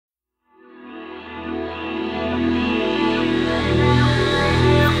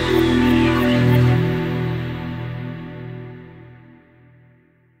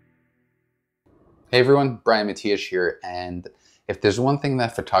Hey everyone, Brian Matias here, and if there's one thing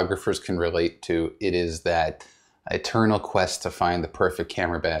that photographers can relate to, it is that eternal quest to find the perfect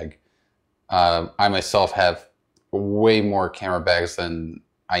camera bag. I myself have way more camera bags than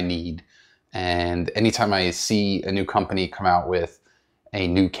I need, and anytime I see a new company come out with a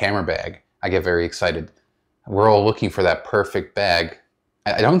new camera bag, I get very excited. We're all looking for that perfect bag.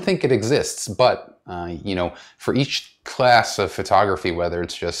 I don't think it exists, but for each class of photography, whether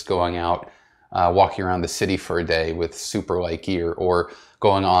it's just going out walking around the city for a day with super light gear, or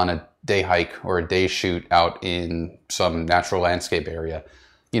going on a day hike or a day shoot out in some natural landscape area.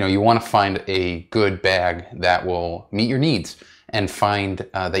 You want to find a good bag that will meet your needs and find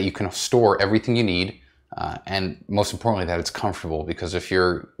that you can store everything you need, and most importantly that it's comfortable, because if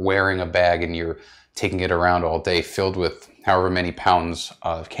you're wearing a bag and you're taking it around all day filled with however many pounds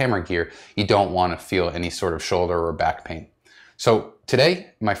of camera gear, you don't want to feel any sort of shoulder or back pain. So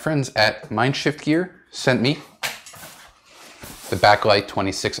today, my friends at Mindshift Gear sent me the Backlight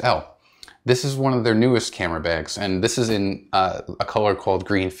 26L. This is one of their newest camera bags, and this is in a color called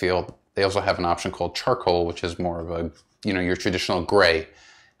Greenfield. They also have an option called Charcoal, which is more of a, your traditional gray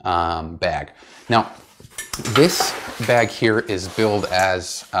bag. Now, this bag here is billed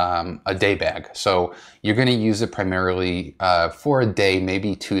as a day bag. So you're going to use it primarily for a day,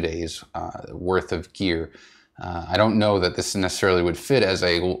 maybe 2 days worth of gear. I don't know that this necessarily would fit as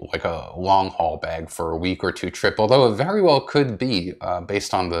a long haul bag for a week or two trip, although it very well could be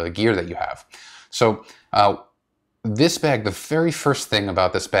based on the gear that you have. So this bag, the very first thing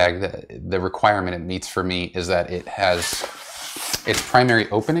about this bag, the requirement it meets for me is that it has its primary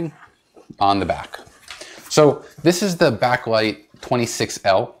opening on the back. So this is the Backlight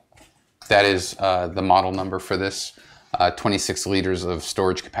 26L. That is the model number for this. 26 liters of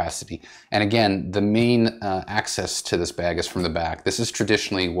storage capacity. And again, the main access to this bag is from the back. This is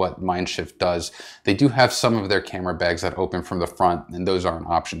traditionally what Mindshift does. They do have some of their camera bags that open from the front, and those aren't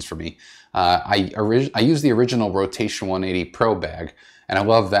options for me. I use the original Rotation 180 Pro bag, and I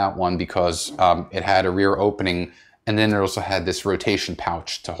love that one because it had a rear opening, and then it also had this rotation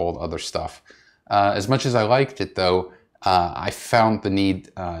pouch to hold other stuff. As much as I liked it though, I found the need,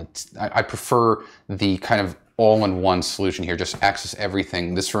 I prefer the kind of all-in-one solution here, just access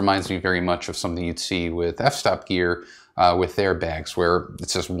everything. This reminds me very much of something you'd see with f-stop gear with their bags, where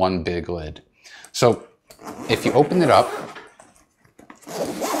it's just one big lid. So if you open it up,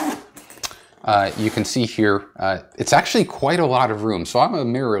 you can see here, it's actually quite a lot of room. So I'm a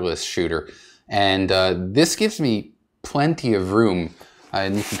mirrorless shooter, and this gives me plenty of room.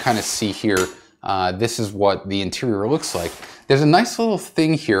 And you can kind of see here, this is what the interior looks like. There's a nice little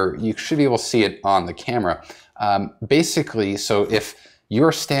thing here. You should be able to see it on the camera. Basically, so if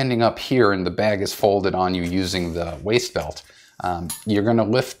you're standing up here and the bag is folded on you using the waist belt, you're going to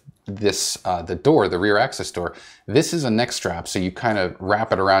lift this, the door, the rear access door. This is a neck strap, so you kind of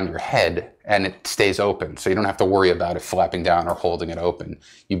wrap it around your head and it stays open. So you don't have to worry about it flapping down or holding it open.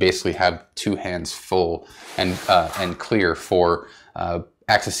 You basically have two hands full and clear for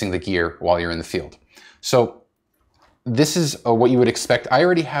accessing the gear while you're in the field. So this is what you would expect. I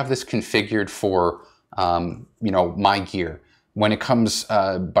already have this configured for my gear. When it comes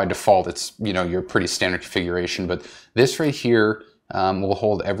by default, it's your pretty standard configuration, but this right here will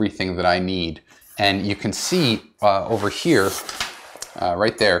hold everything that I need. And you can see over here,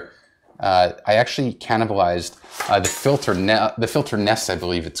 right there, I actually cannibalized the filter nest, I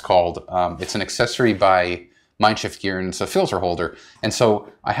believe it's called. It's an accessory by Mindshift Gear, and it's a filter holder. And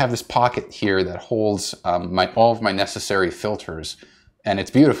so I have this pocket here that holds all of my necessary filters, and it's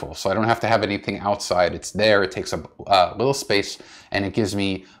beautiful. So I don't have to have anything outside. It's there. It takes up little space, and it gives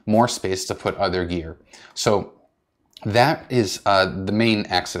me more space to put other gear. So that is the main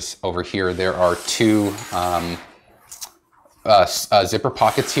access over here. There are two zipper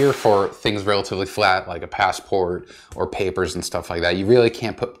pockets here for things relatively flat, like a passport or papers and stuff like that. You really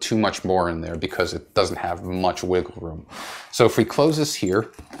can't put too much more in there because it doesn't have much wiggle room. So if we close this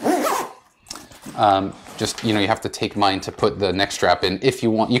here, you have to take mine to put the neck strap in. If you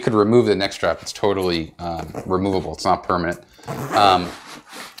want, you could remove the neck strap. It's totally removable. It's not permanent.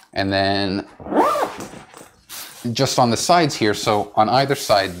 And then just on the sides here, so on either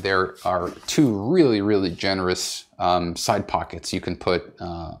side there are two really, really generous side pockets. You can put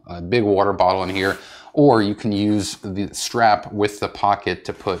a big water bottle in here, or you can use the strap with the pocket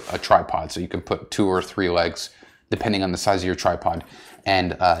to put a tripod. So you can put 2 or 3 legs, depending on the size of your tripod,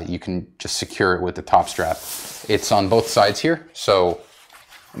 and you can just secure it with the top strap. It's on both sides here, so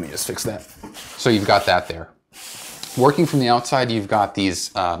let me just fix that. So you've got that there. Working from the outside, you've got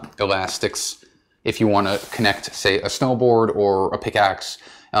these elastics if you want to connect, say, a snowboard or a pickaxe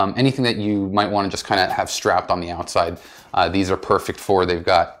Anything that you might want to just kind of have strapped on the outside, these are perfect for. They've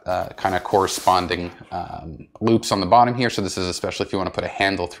got kind of corresponding loops on the bottom here, so this is especially if you want to put a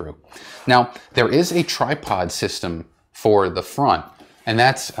handle through. Now, there is a tripod system for the front, and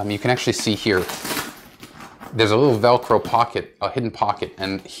that's, you can actually see here, there's a little Velcro pocket, a hidden pocket,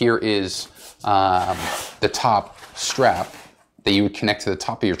 and here is the top strap that you would connect to the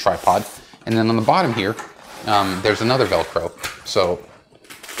top of your tripod. And then on the bottom here, there's another Velcro. So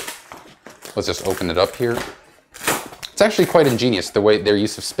let's just open it up here. It's actually quite ingenious, the way their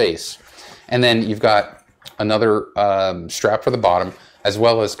use of space. And then you've got another strap for the bottom, as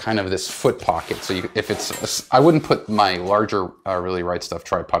well as kind of this foot pocket. So if it's, I wouldn't put my larger Really Right Stuff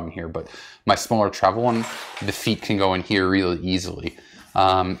tripod in here, but my smaller travel one, the feet can go in here really easily.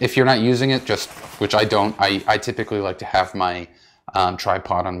 If you're not using it, which I don't, I typically like to have my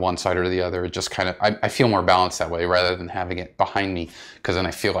tripod on one side or the other. It just kind of, I feel more balanced that way rather than having it behind me, because then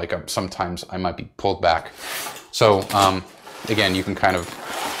I feel like sometimes I might be pulled back. So again, you can kind of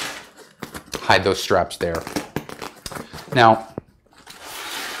hide those straps there. Now,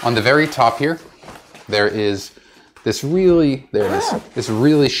 on the very top here, there is this really, this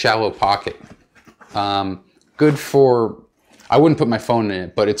really shallow pocket. Good for, I wouldn't put my phone in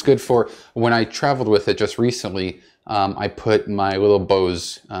it, but it's good for, when I traveled with it just recently, I put my little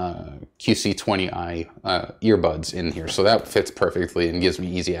Bose QC20i earbuds in here. So that fits perfectly and gives me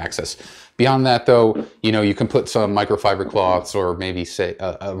easy access. Beyond that though, you can put some microfiber cloths or maybe say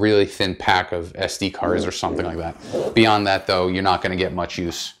a really thin pack of SD cards or something like that. Beyond that though, you're not going to get much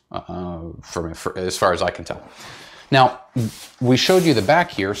use from it, as far as I can tell. Now, we showed you the back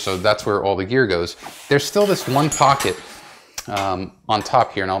here, so that's where all the gear goes. There's still this one pocket on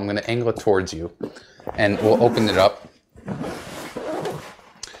top here, and I'm going to angle it towards you, and we'll open it up.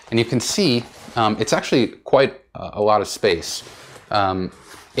 And you can see it's actually quite a lot of space.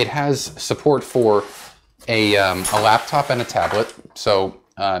 It has support for a laptop and a tablet, so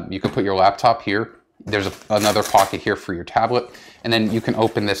you can put your laptop here. There's another pocket here for your tablet, and then you can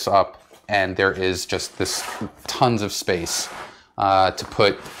open this up, and there is just this tons of space to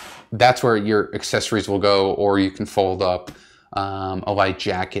put. That's where your accessories will go, or you can fold up a light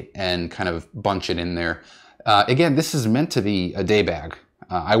jacket and kind of bunch it in there. Again, this is meant to be a day bag.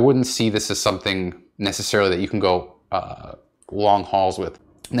 I wouldn't see this as something necessarily that you can go long hauls with.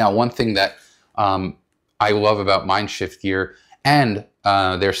 Now, one thing that I love about Mindshift gear and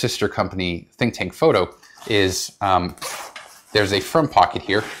their sister company, Think Tank Photo, is there's a front pocket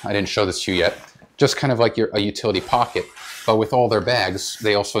here. I didn't show this to you yet. Just kind of like a utility pocket, but with all their bags,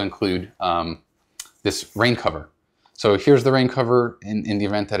 they also include this rain cover. So here's the rain cover in the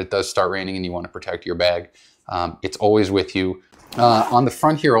event that it does start raining and you want to protect your bag. It's always with you. On the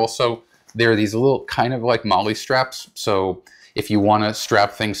front here also, there are these little kind of like molly straps. So if you want to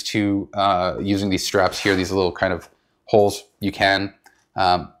strap things to using these straps here, these little kind of holes, you can.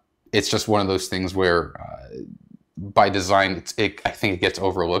 It's just one of those things where by design, I think it gets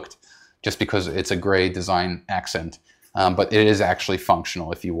overlooked just because it's a gray design accent. But it is actually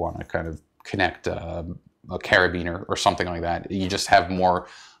functional if you want to kind of connect a carabiner or something like that. You just have more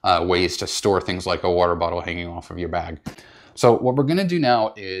ways to store things like a water bottle hanging off of your bag. So what we're going to do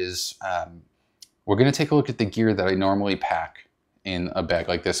now is we're going to take a look at the gear that I normally pack in a bag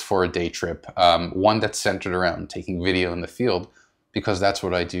like this for a day trip. One that's centered around taking video in the field, because that's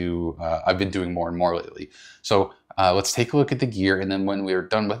what I do. I've been doing more and more lately. So let's take a look at the gear, and then when we're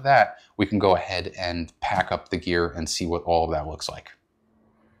done with that, we can go ahead and pack up the gear and see what all of that looks like.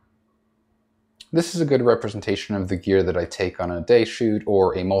 This is a good representation of the gear that I take on a day shoot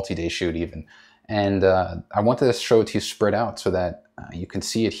or a multi-day shoot even. And I wanted to show it to you spread out so that you can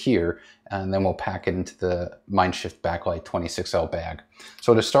see it here, and then we'll pack it into the Mindshift Backlight 26L bag.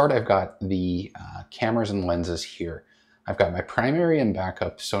 So to start, I've got the cameras and lenses here. I've got my primary and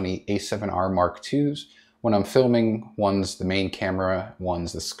backup Sony a7R Mark IIs. When I'm filming, one's the main camera,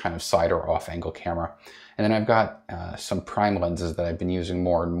 one's this kind of side or off angle camera. And then I've got some prime lenses that I've been using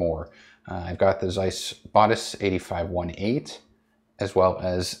more and more. I've got the Zeiss Batis 85-1.8, as well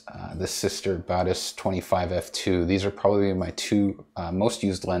as the sister Batis 25 f2. These are probably my two most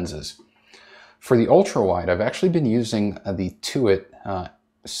used lenses. For the ultra wide, I've actually been using the Tuit,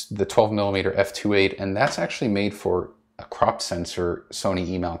 the 12mm f2.8, and that's actually made for a crop sensor Sony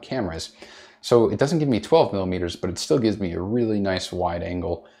E-mount cameras. So it doesn't give me 12mm, but it still gives me a really nice wide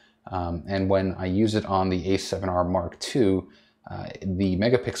angle. And when I use it on the A7R Mark II, the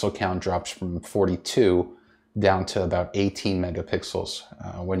megapixel count drops from 42 down to about 18 megapixels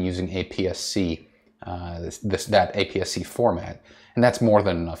when using APS-C, that APS-C format. And that's more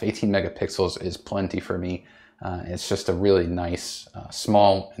than enough. 18 megapixels is plenty for me. It's just a really nice,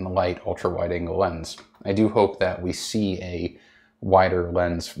 small and light ultra wide angle lens. I do hope that we see a wider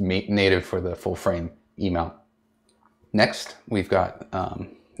lens native for the full frame E-mount. Next, we've got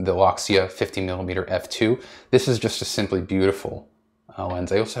the Loxia 50mm f2. This is just a simply beautiful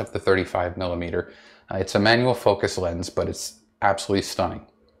lens. I also have the 35mm. It's a manual focus lens, but it's absolutely stunning.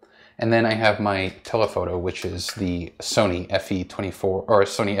 And then I have my telephoto, which is the Sony FE24, or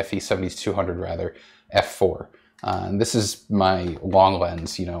Sony FE7200 rather, f4. This is my long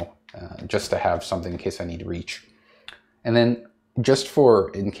lens, you know, just to have something in case I need to reach. And then just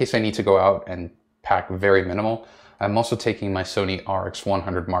in case I need to go out and pack very minimal, I'm also taking my Sony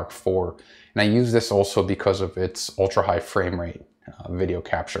RX100 Mark IV. And I use this also because of its ultra high frame rate video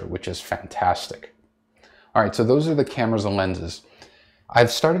capture, which is fantastic. All right, so those are the cameras and lenses.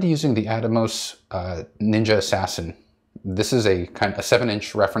 I've started using the Atomos Ninja Assassin. This is a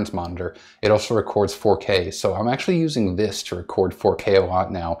 7-inch reference monitor. It also records 4K, so I'm actually using this to record 4K a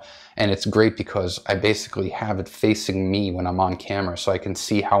lot now, and it's great because I basically have it facing me when I'm on camera, so I can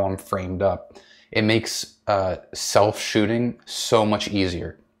see how I'm framed up. It makes self-shooting so much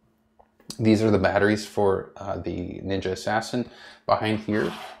easier. These are the batteries for the Ninja Assassin. Behind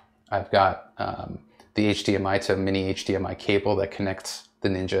here, I've got the HDMI to mini HDMI cable that connects the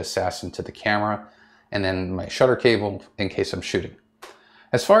Ninja Assassin to the camera, and then my shutter cable in case I'm shooting.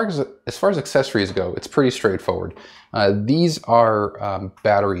 As far as accessories go, it's pretty straightforward. These are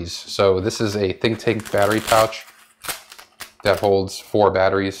batteries. So this is a Think Tank battery pouch that holds 4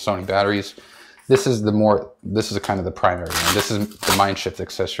 batteries, Sony batteries. This is kind of the primary one. This is the Mindshift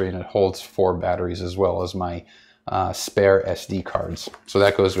accessory, and it holds 4 batteries as well as my spare SD cards. So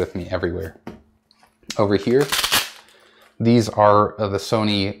that goes with me everywhere. Over here, these are the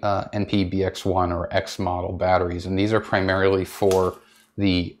Sony NP-BX1 or X model batteries, and these are primarily for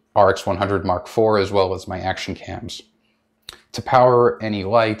the RX100 Mark IV as well as my action cams. To power any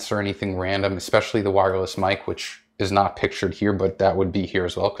lights or anything random, especially the wireless mic, which is not pictured here, but that would be here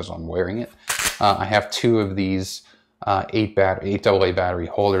as well because I'm wearing it. I have 2 of these 8 AA battery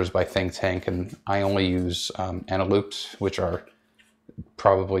holders by Think Tank, and I only use Analoops, which are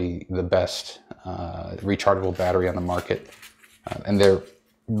probably the best rechargeable battery on the market. And they're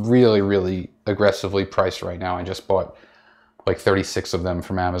really, really aggressively priced right now. I just bought like 36 of them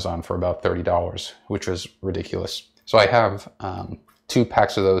from Amazon for about $30, which was ridiculous. So I have 2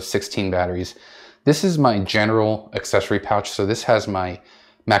 packs of those, 16 batteries. This is my general accessory pouch. So this has my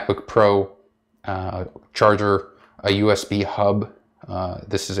MacBook Pro charger, a USB hub.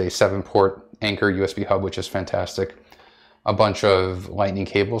 This is a 7-port Anchor USB hub, which is fantastic. A bunch of lightning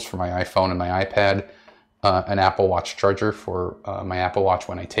cables for my iPhone and my iPad, an Apple Watch charger for my Apple Watch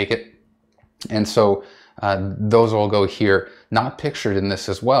when I take it. And so those all go here. Not pictured in this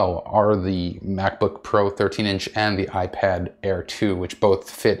as well are the MacBook Pro 13-inch and the iPad Air 2, which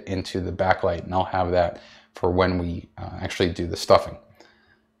both fit into the backlight, and I'll have that for when we actually do the stuffing.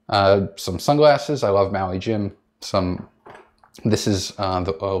 Some sunglasses. I love Maui Jim. This is a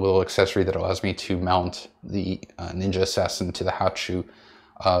little accessory that allows me to mount the Ninja Assassin to the hot shoe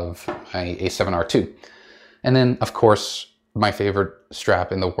of my A7R2. And then, of course, my favorite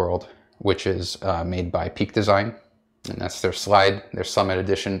strap in the world, which is made by Peak Design. And that's their Slide, their Summit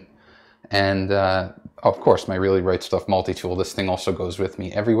Edition. And, of course, my Really Right Stuff multi-tool. This thing also goes with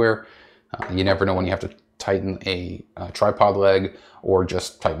me everywhere. You never know when you have to tighten a tripod leg or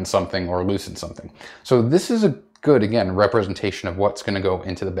just tighten something or loosen something. So this is a good, again, representation of what's going to go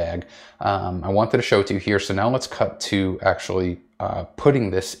into the bag. I wanted to show it to you here. So now let's cut to actually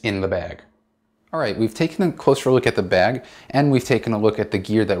putting this in the bag. All right, we've taken a closer look at the bag, and we've taken a look at the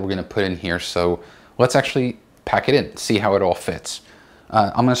gear that we're going to put in here. So let's actually pack it in, see how it all fits.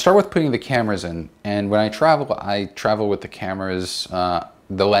 I'm going to start with putting the cameras in, and when I travel with the cameras,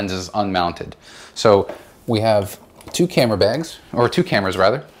 the lenses unmounted. So we have 2 camera bags, or 2 cameras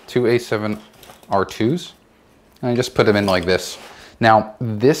rather, 2 A7R2s, and I just put them in like this. Now,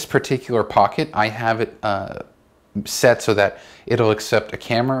 this particular pocket, I have it set so that it'll accept a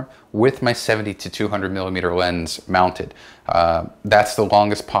camera with my 70 to 200 millimeter lens mounted. That's the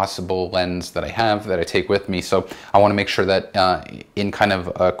longest possible lens that I have that I take with me. So I want to make sure that in kind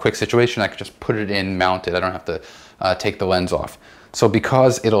of a quick situation, I can just put it in mounted. I don't have to take the lens off. So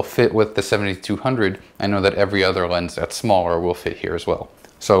because it'll fit with the 70-200, I know that every other lens that's smaller will fit here as well.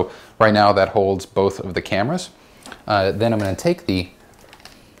 So right now that holds both of the cameras. Then I'm going to take the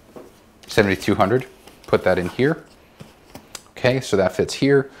 70-200, put that in here. Okay, so that fits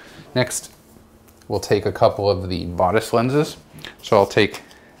here. Next, we'll take a couple of the bodice lenses. So I'll take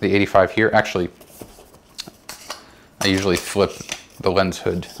the 85 here. Actually, I usually flip the lens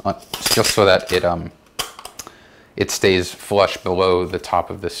hood just so that it stays flush below the top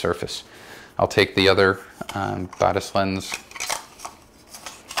of this surface. I'll take the other bodice lens,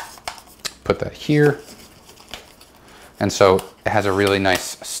 put that here, and so it has a really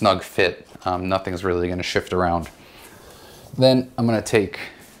nice snug fit. Nothing's really going to shift around. Then I'm going to take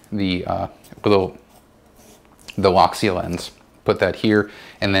the Loxia lens, put that here,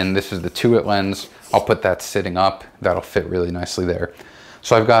 and then this is the 2-it lens. I'll put that sitting up. That'll fit really nicely there.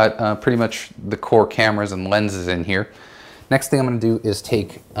 So I've got pretty much the core cameras and lenses in here. Next thing I'm going to do is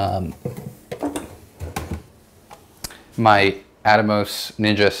take my Atomos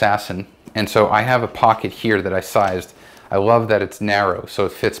Ninja Assassin, and so I have a pocket here that I sized. I love that it's narrow, so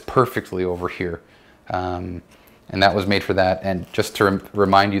it fits perfectly over here, and that was made for that. And just to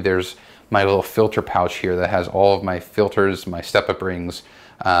remind you, there's my little filter pouch here that has all of my filters, my step-up rings,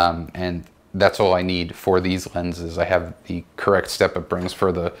 and that's all I need for these lenses. I have the correct step-up rings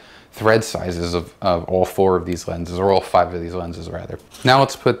for the thread sizes of all 4 of these lenses, or all 5 of these lenses rather. Now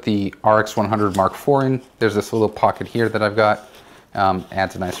let's put the RX100 Mark IV in. There's this little pocket here that I've got.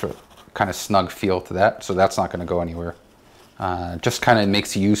 Adds a nice sort of kind of snug feel to that, so that's not going to go anywhere. Just kind of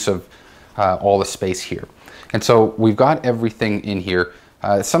makes use of all the space here. And so we've got everything in here.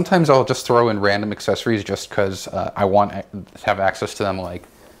 Sometimes I'll just throw in random accessories just because I want to have access to them, like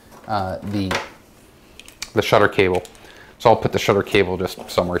the shutter cable. So I'll put the shutter cable just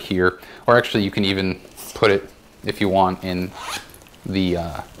somewhere here, or actually you can even put it, if you want, in the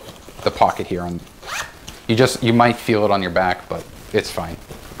pocket here. You might feel it on your back, but it's fine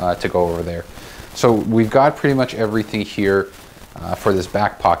to go over there. So we've got pretty much everything here for this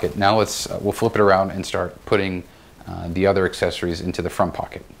back pocket. Now we'll flip it around and start putting the other accessories into the front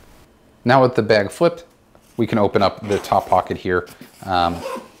pocket. Now with the bag flipped, we can open up the top pocket here,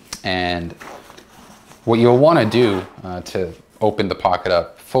 and what you'll want to do to open the pocket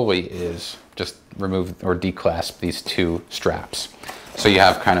up fully is just remove or declasp these 2 straps, so you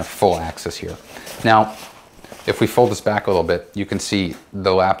have kind of full access here. Now, if we fold this back a little bit, you can see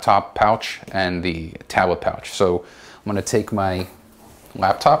the laptop pouch and the tablet pouch. So I'm going to take my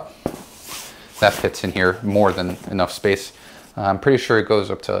laptop. That fits in here more than enough space. I'm pretty sure it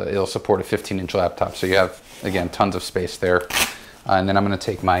goes up to, it'll support a 15-inch laptop, so you have, again, tons of space there. And then I'm going to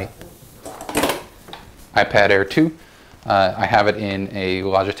take my iPad Air 2. I have it in a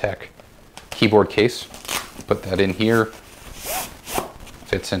Logitech keyboard case. Put that in here.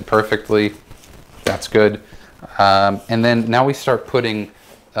 Fits in perfectly. That's good. And then now we start putting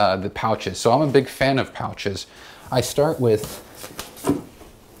the pouches. So I'm a big fan of pouches. I start with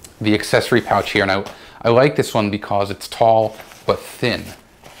the accessory pouch here, and I like this one because it's tall but thin.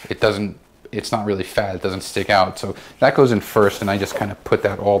 It's not really fat, it doesn't stick out. So that goes in first, and I just kind of put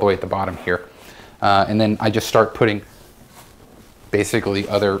that all the way at the bottom here. And then I just start putting basically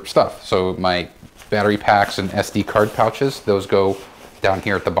other stuff. So my battery packs and SD card pouches, those go down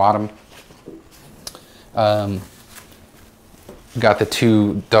here at the bottom. Got the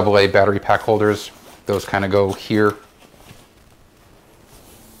 2 AA battery pack holders. Those kind of go here.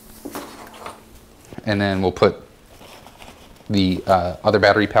 And then we'll put the other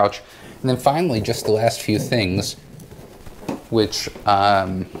battery pouch. And then finally, just the last few things, which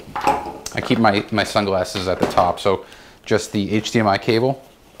I keep my sunglasses at the top. So just the HDMI cable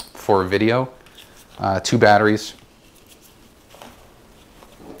for video, 2 batteries,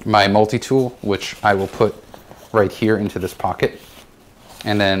 my multi-tool, which I will put right here into this pocket,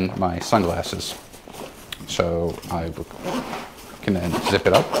 and then my sunglasses. So I can then zip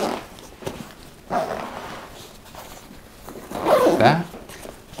it up. Like that.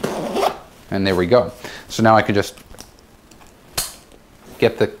 And there we go. So now I can just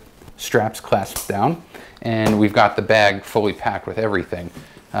get the straps clasped down, and we've got the bag fully packed with everything.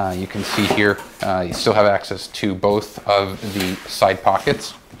 You can see here, you still have access to both of the side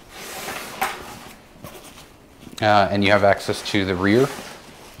pockets, and you have access to the rear.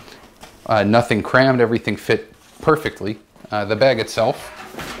 Nothing crammed, everything fit perfectly. The bag itself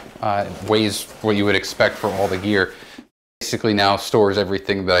weighs what you would expect for all the gear. Basically now stores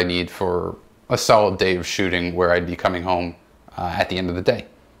everything that I need for a solid day of shooting, where I'd be coming home at the end of the day.